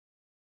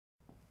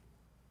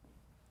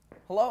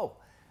Hello.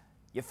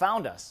 You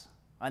found us,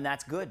 and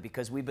that's good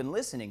because we've been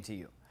listening to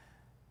you.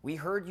 We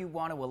heard you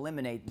want to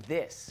eliminate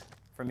this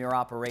from your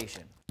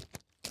operation,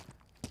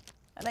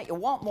 and that you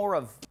want more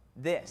of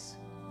this.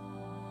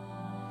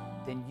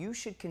 Then you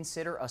should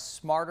consider a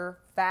smarter,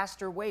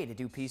 faster way to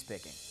do piece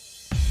picking.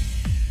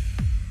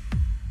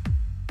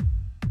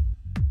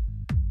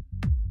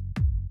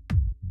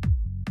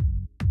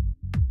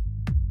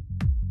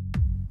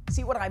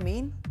 See what I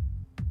mean?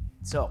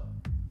 So,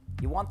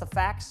 you want the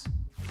facts?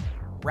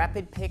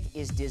 RapidPick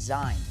is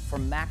designed for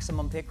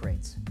maximum pick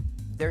rates.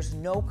 There's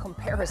no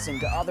comparison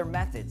to other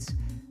methods.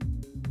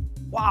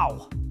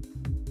 Wow,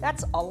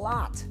 that's a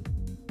lot.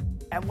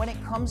 And when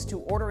it comes to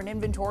order and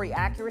inventory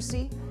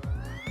accuracy,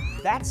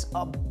 that's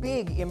a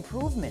big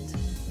improvement.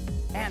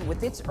 And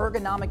with its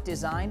ergonomic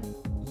design,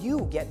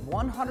 you get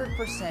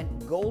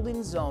 100%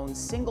 golden zone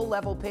single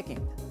level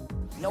picking.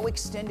 No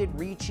extended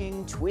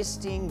reaching,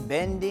 twisting,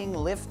 bending,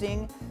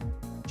 lifting,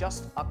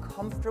 just a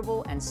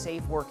comfortable and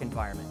safe work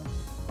environment.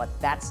 But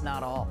that's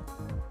not all.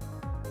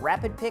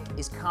 RapidPick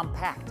is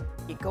compact.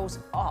 It goes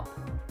up,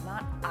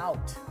 not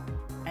out,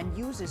 and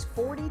uses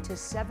 40 to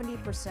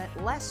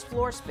 70% less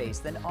floor space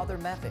than other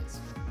methods.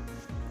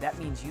 That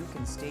means you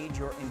can stage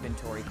your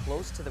inventory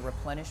close to the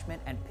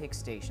replenishment and pick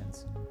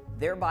stations,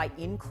 thereby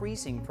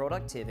increasing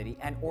productivity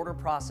and order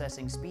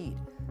processing speed.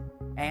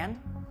 And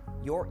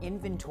your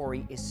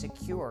inventory is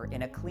secure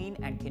in a clean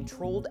and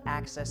controlled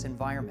access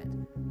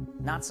environment,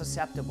 not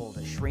susceptible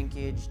to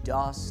shrinkage,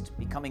 dust,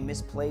 becoming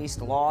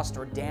misplaced, lost,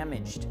 or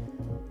damaged.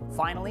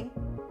 Finally,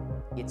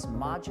 it's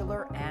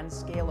modular and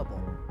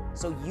scalable,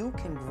 so you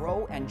can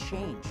grow and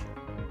change.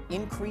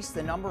 Increase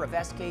the number of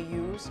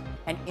SKUs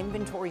and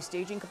inventory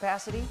staging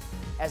capacity,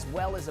 as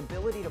well as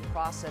ability to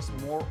process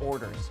more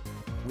orders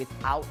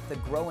without the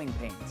growing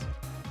pains,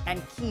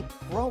 and keep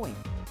growing.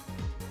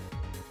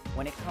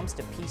 When it comes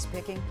to piece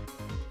picking,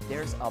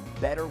 there's a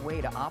better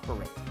way to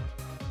operate.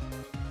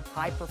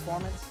 High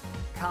performance,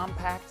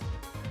 compact,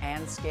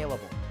 and scalable.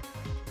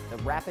 The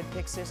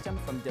RapidPick system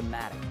from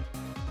Dematic.